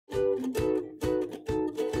Hi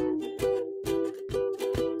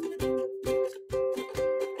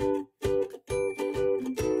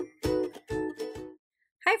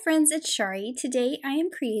friends, it's Chari. Today I am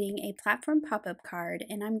creating a platform pop-up card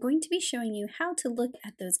and I'm going to be showing you how to look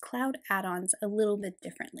at those cloud add-ons a little bit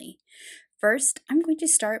differently. First, I'm going to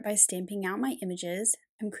start by stamping out my images.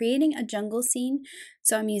 I'm creating a jungle scene,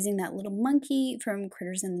 so I'm using that little monkey from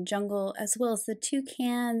Critters in the Jungle, as well as the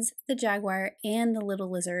toucans, the jaguar, and the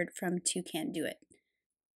little lizard from Toucan Do It.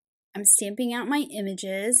 I'm stamping out my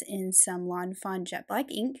images in some lawnfawn jet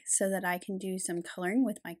black ink so that I can do some coloring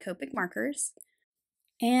with my Copic markers.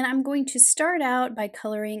 And I'm going to start out by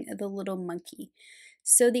coloring the little monkey.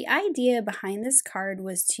 So the idea behind this card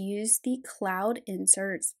was to use the cloud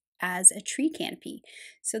inserts as a tree canopy.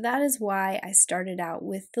 So that is why I started out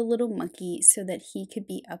with the little monkey so that he could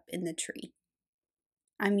be up in the tree.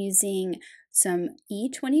 I'm using some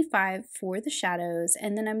E25 for the shadows,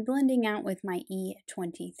 and then I'm blending out with my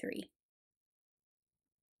E23.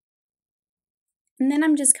 And then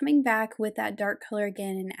I'm just coming back with that dark color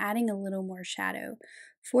again and adding a little more shadow.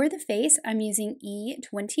 For the face, I'm using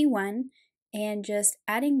E21 and just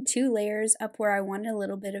adding 2 layers up where I want a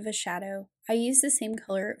little bit of a shadow. I use the same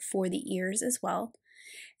color for the ears as well.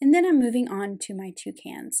 And then I'm moving on to my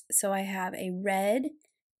toucans. So I have a red,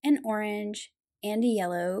 an orange, and a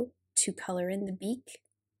yellow to color in the beak.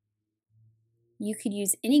 You could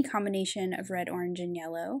use any combination of red, orange, and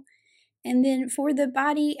yellow. And then for the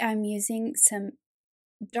body, I'm using some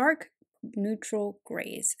dark neutral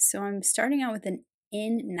grays. So I'm starting out with an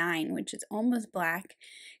N9, which is almost black,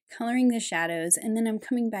 coloring the shadows, and then I'm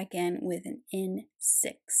coming back in with an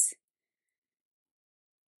N6.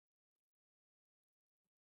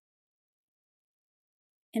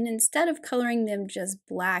 And instead of coloring them just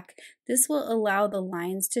black, this will allow the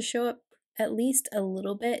lines to show up at least a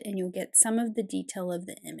little bit and you'll get some of the detail of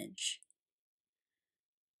the image.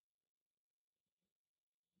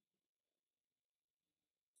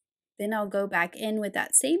 Then I'll go back in with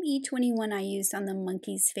that same E21 I used on the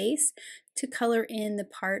monkey's face to color in the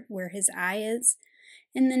part where his eye is.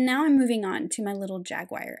 And then now I'm moving on to my little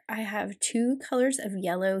jaguar. I have 2 colors of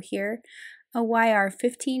yellow here. A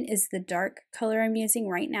YR15 is the dark color I'm using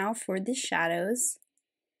right now for the shadows.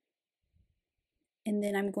 And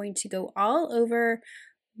then I'm going to go all over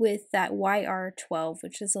with that YR12,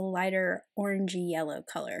 which is a lighter orangey yellow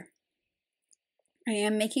color. I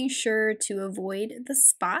am making sure to avoid the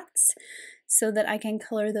spots so that I can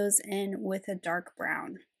color those in with a dark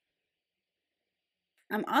brown.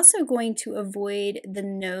 I'm also going to avoid the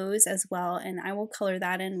nose as well, and I will color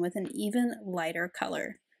that in with an even lighter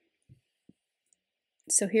color.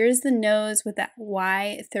 So here's the nose with that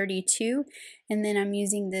Y32, and then I'm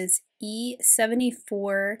using this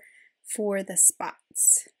E74 for the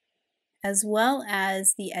spots, as well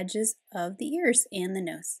as the edges of the ears and the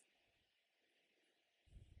nose.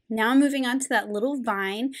 Now moving on to that little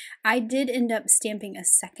vine, I did end up stamping a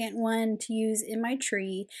second one to use in my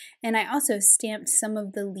tree, and I also stamped some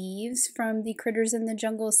of the leaves from the Critters in the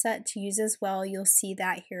Jungle set to use as well. You'll see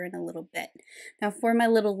that here in a little bit. Now for my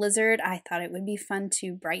little lizard, I thought it would be fun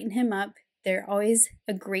to brighten him up. They're always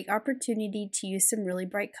a great opportunity to use some really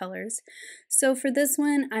bright colors. So for this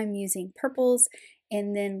one, I'm using purples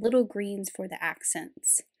and then little greens for the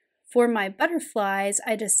accents. For my butterflies,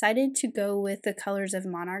 I decided to go with the colors of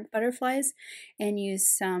monarch butterflies and use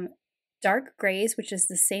some dark grays, which is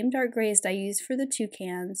the same dark grays I used for the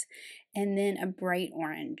toucans, and then a bright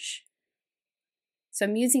orange. So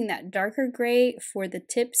I'm using that darker gray for the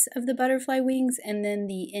tips of the butterfly wings, and then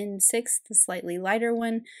the N6, the slightly lighter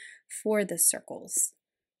one, for the circles.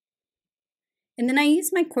 And then I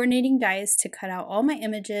use my coordinating dies to cut out all my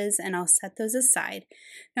images and I'll set those aside.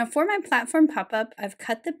 Now for my platform pop-up, I've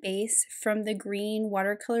cut the base from the green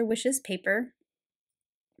Watercolor Wishes paper.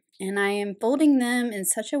 And I am folding them in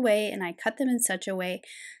such a way, and I cut them in such a way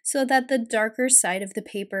so that the darker side of the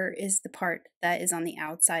paper is the part that is on the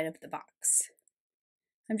outside of the box.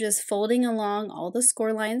 I'm just folding along all the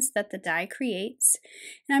score lines that the die creates,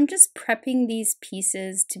 and I'm just prepping these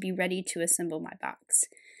pieces to be ready to assemble my box.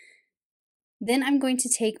 Then I'm going to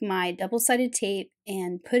take my double-sided tape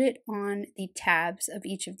and put it on the tabs of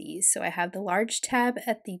each of these. So I have the large tab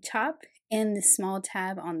at the top and the small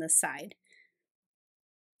tab on the side.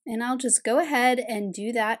 And I'll just go ahead and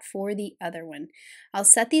do that for the other one. I'll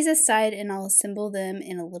set these aside and I'll assemble them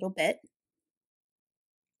in a little bit.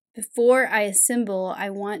 Before I assemble,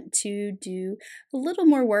 I want to do a little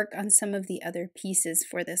more work on some of the other pieces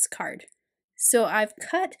for this card. So I've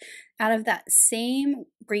cut out of that same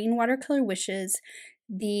green Watercolor Wishes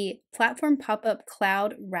the platform pop-up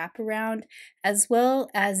cloud wraparound, as well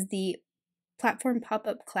as the platform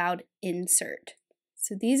pop-up cloud insert.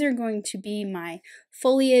 So these are going to be my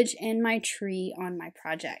foliage and my tree on my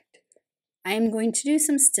project. I am going to do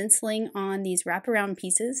some stenciling on these wraparound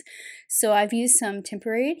pieces. So I've used some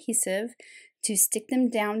temporary adhesive to stick them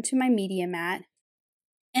down to my media mat.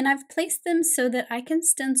 And I've placed them so that I can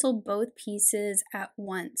stencil both pieces at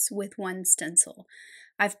once with one stencil.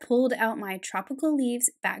 I've pulled out my tropical leaves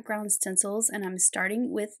background stencils and I'm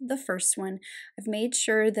starting with the first one. I've made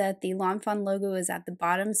sure that the lawnfawn logo is at the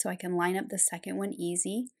bottom so I can line up the second one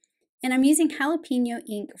easy. And I'm using jalapeno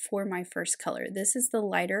ink for my first color. This is the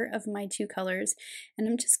lighter of my two colors. And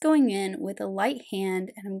I'm just going in with a light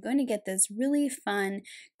hand and I'm going to get this really fun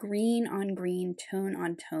green on green, tone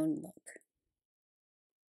on tone look.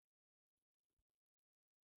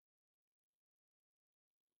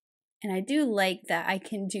 And I do like that I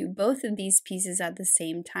can do both of these pieces at the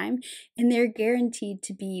same time, and they're guaranteed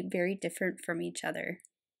to be very different from each other.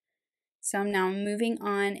 So I'm now moving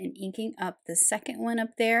on and inking up the second one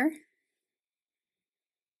up there.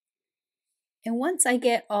 And once I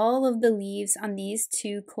get all of the leaves on these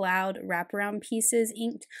two cloud wraparound pieces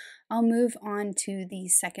inked, I'll move on to the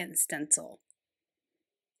second stencil.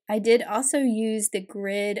 I did also use the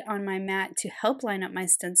grid on my mat to help line up my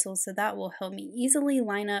stencil, so that will help me easily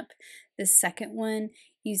line up the second one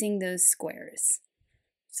using those squares.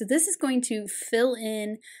 So this is going to fill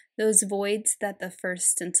in those voids that the first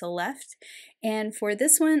stencil left. And for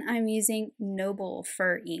this one, I'm using Noble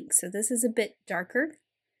Fur ink. So this is a bit darker.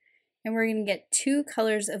 And we're going to get two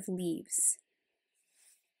colors of leaves.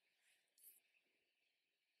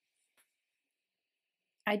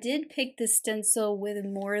 I did pick the stencil with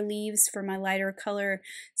more leaves for my lighter color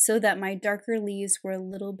so that my darker leaves were a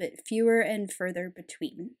little bit fewer and further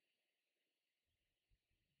between.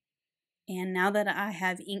 And now that I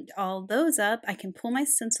have inked all those up, I can pull my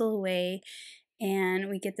stencil away and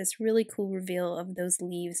we get this really cool reveal of those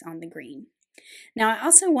leaves on the green. Now I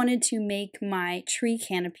also wanted to make my tree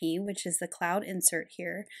canopy, which is the cloud insert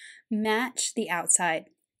here, match the outside.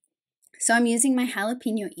 So I'm using my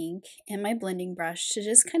jalapeno ink and my blending brush to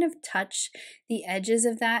just kind of touch the edges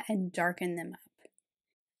of that and darken them up.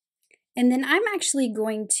 And then I'm actually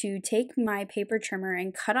going to take my paper trimmer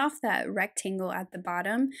and cut off that rectangle at the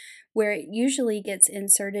bottom where it usually gets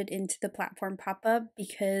inserted into the platform pop-up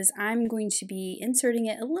because I'm going to be inserting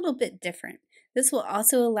it a little bit different. This will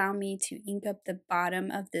also allow me to ink up the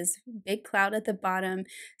bottom of this big cloud at the bottom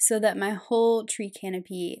so that my whole tree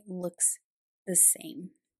canopy looks the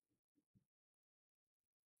same.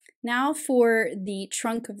 Now for the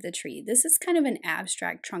trunk of the tree. This is kind of an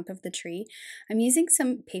abstract trunk of the tree. I'm using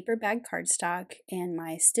some paper bag cardstock and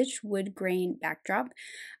my stitched wood grain backdrop,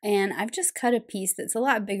 and I've just cut a piece that's a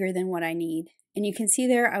lot bigger than what I need. And you can see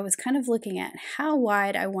there I was kind of looking at how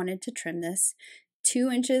wide I wanted to trim this.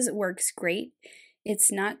 2 inches works great.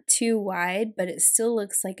 It's not too wide, but it still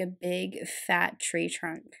looks like a big fat tree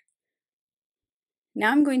trunk.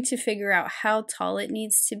 Now I'm going to figure out how tall it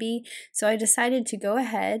needs to be, so I decided to go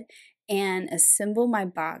ahead and assemble my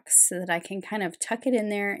box so that I can kind of tuck it in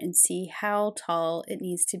there and see how tall it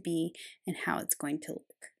needs to be and how it's going to look.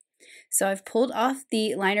 So I've pulled off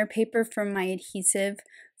the liner paper from my adhesive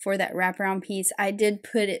for that wraparound piece. I did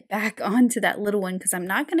put it back onto that little one because I'm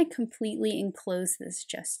not going to completely enclose this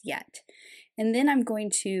just yet. And then I'm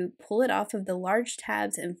going to pull it off of the large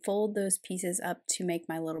tabs and fold those pieces up to make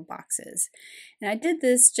my little boxes. And I did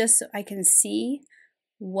this just so I can see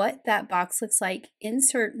what that box looks like,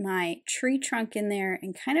 insert my tree trunk in there,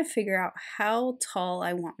 and kind of figure out how tall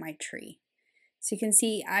I want my tree. So you can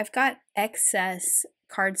see I've got excess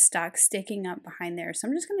cardstock sticking up behind there. So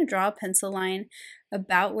I'm just going to draw a pencil line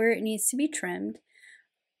about where it needs to be trimmed.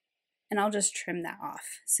 And I'll just trim that off.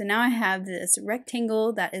 So now I have this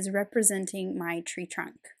rectangle that is representing my tree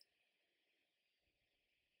trunk.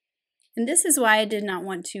 And this is why I did not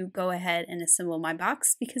want to go ahead and assemble my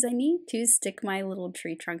box, because I need to stick my little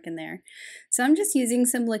tree trunk in there. So I'm just using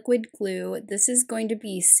some liquid glue. This is going to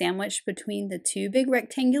be sandwiched between the two big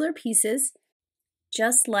rectangular pieces,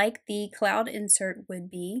 just like the cloud insert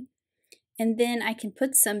would be. And then I can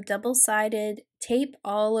put some double-sided tape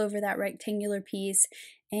all over that rectangular piece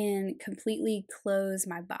and completely close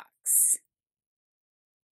my box.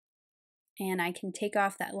 And I can take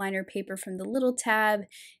off that liner paper from the little tab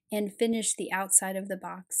and finish the outside of the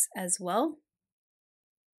box as well.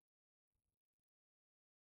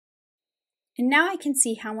 And now I can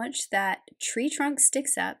see how much that tree trunk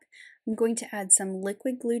sticks up. I'm going to add some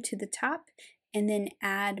liquid glue to the top and then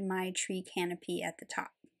add my tree canopy at the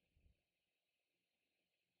top.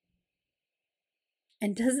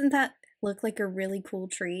 And doesn't that look like a really cool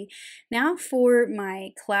tree? Now for my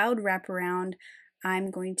cloud wraparound,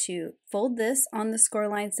 I'm going to fold this on the score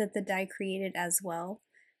lines that the die created as well,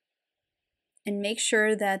 and make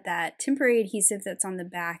sure that that temporary adhesive that's on the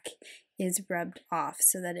back is rubbed off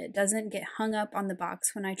so that it doesn't get hung up on the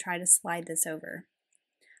box when I try to slide this over.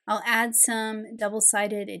 I'll add some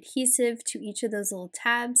double-sided adhesive to each of those little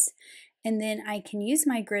tabs, and then I can use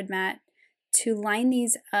my grid mat to line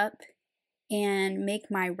these up and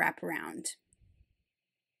make my wraparound.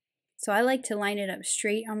 So I like to line it up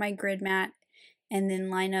straight on my grid mat and then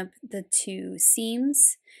line up the two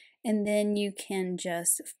seams, and then you can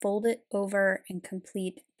just fold it over and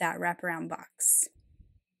complete that wraparound box.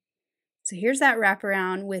 So here's that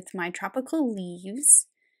wraparound with my tropical leaves,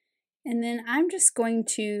 and then I'm just going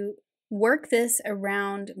to work this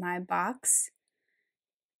around my box.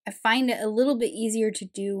 I find it a little bit easier to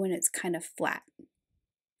do when it's kind of flat.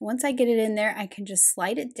 Once I get it in there, I can just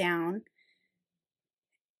slide it down.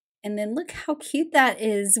 And then look how cute that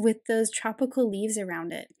is with those tropical leaves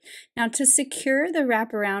around it. Now to secure the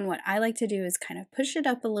wraparound, what I like to do is kind of push it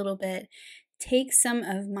up a little bit, take some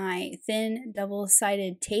of my thin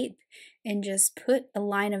double-sided tape and just put a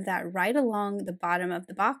line of that right along the bottom of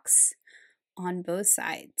the box on both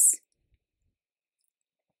sides.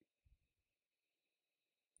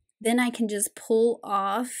 Then I can just pull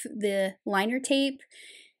off the liner tape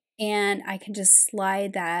and I can just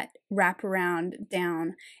slide that wraparound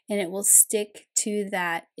down and it will stick to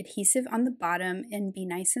that adhesive on the bottom and be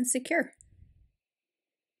nice and secure.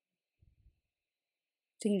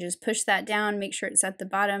 So you can just push that down, make sure it's at the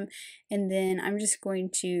bottom, and then I'm just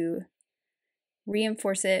going to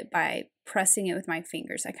reinforce it by pressing it with my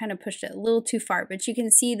fingers. I kind of pushed it a little too far, but you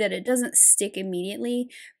can see that it doesn't stick immediately.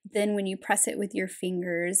 Then when you press it with your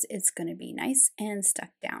fingers, it's going to be nice and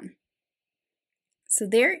stuck down. So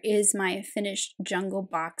there is my finished jungle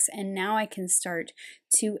box, and now I can start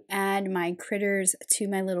to add my critters to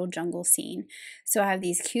my little jungle scene. So I have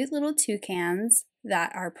these cute little toucans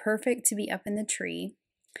that are perfect to be up in the tree.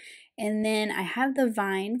 And then I have the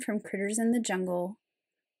vine from Critters in the Jungle,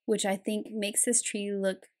 which I think makes this tree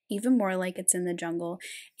look even more like it's in the jungle,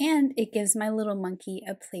 and it gives my little monkey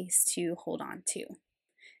a place to hold on to.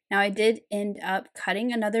 Now I did end up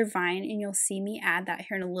cutting another vine, and you'll see me add that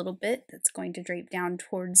here in a little bit. That's going to drape down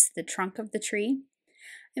towards the trunk of the tree.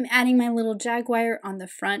 I'm adding my little jaguar on the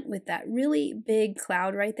front with that really big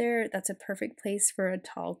cloud right there. That's a perfect place for a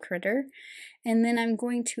tall critter. And then I'm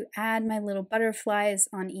going to add my little butterflies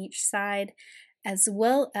on each side, as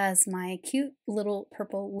well as my cute little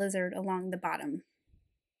purple lizard along the bottom.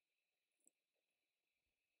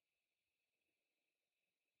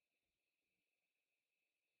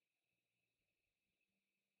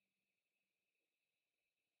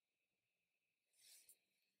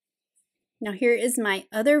 Now here is my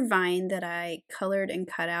other vine that I colored and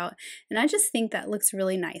cut out, and I just think that looks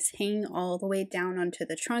really nice, hanging all the way down onto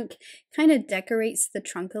the trunk, kind of decorates the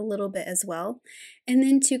trunk a little bit as well. And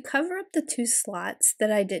then to cover up the two slots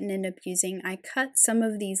that I didn't end up using, I cut some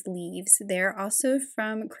of these leaves. They're also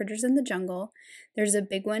from Critters in the Jungle. There's a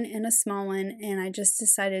big one and a small one, and I just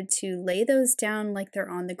decided to lay those down like they're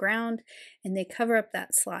on the ground, and they cover up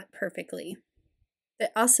that slot perfectly.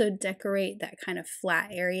 But also decorate that kind of flat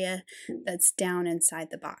area that's down inside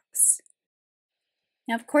the box.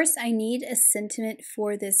 Now, of course, I need a sentiment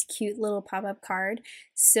for this cute little pop-up card,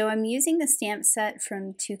 so I'm using the stamp set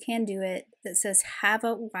from Toucan Do It that says "Have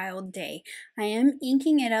a Wild Day." I am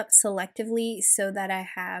inking it up selectively so that I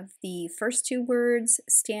have the first two words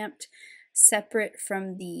stamped separate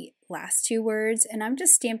from the last two words, and I'm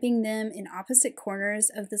just stamping them in opposite corners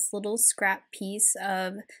of this little scrap piece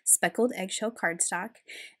of speckled eggshell cardstock.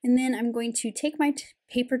 And then I'm going to take my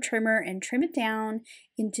paper trimmer and trim it down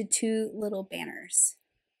into two little banners.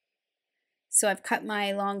 So I've cut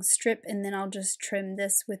my long strip, and then I'll just trim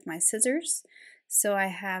this with my scissors. So I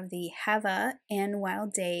have the "Have a" and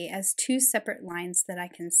 "Wild Day" as two separate lines that I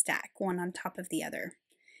can stack one on top of the other.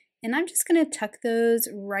 And I'm just going to tuck those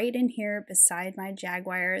right in here beside my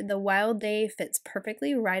jaguar. The "Wild Day" fits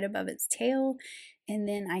perfectly right above its tail, and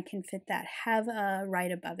then I can fit that "Have a"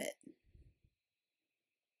 right above it.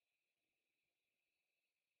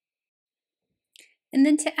 And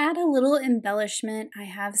then to add a little embellishment, I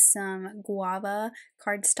have some Guava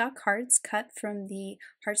Cardstock hearts cut from the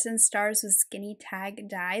Hearts and Stars with Skinny Tag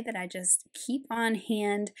die that I just keep on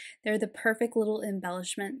hand. They're the perfect little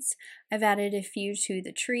embellishments. I've added a few to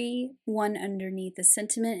the tree, one underneath the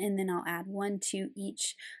sentiment, and then I'll add one to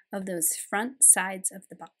each of those front sides of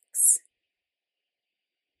the box.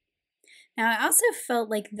 Now I also felt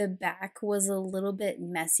like the back was a little bit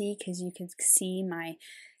messy because you could see my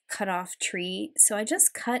cut off tree. So I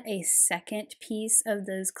just cut a second piece of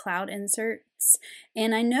those cloud inserts.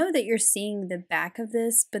 And I know that you're seeing the back of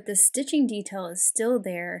this, but the stitching detail is still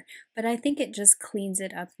there, but I think it just cleans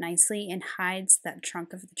it up nicely and hides that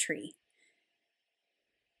trunk of the tree.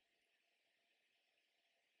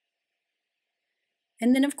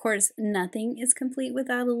 And then of course, nothing is complete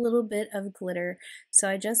without a little bit of glitter. So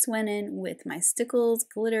I just went in with my stickles,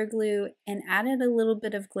 glitter glue, and added a little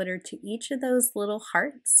bit of glitter to each of those little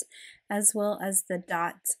hearts, as well as the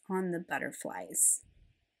dots on the butterflies.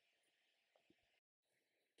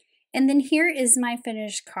 And then here is my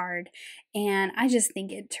finished card, and I just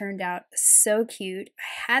think it turned out so cute.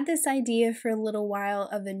 I had this idea for a little while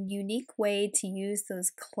of a unique way to use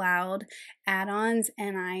those cloud add-ons,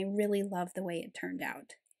 and I really love the way it turned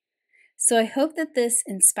out. So I hope that this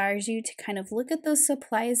inspires you to kind of look at those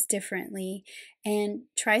supplies differently and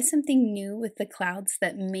try something new with the clouds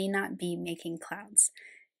that may not be making clouds.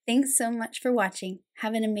 Thanks so much for watching.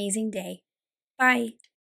 Have an amazing day. Bye.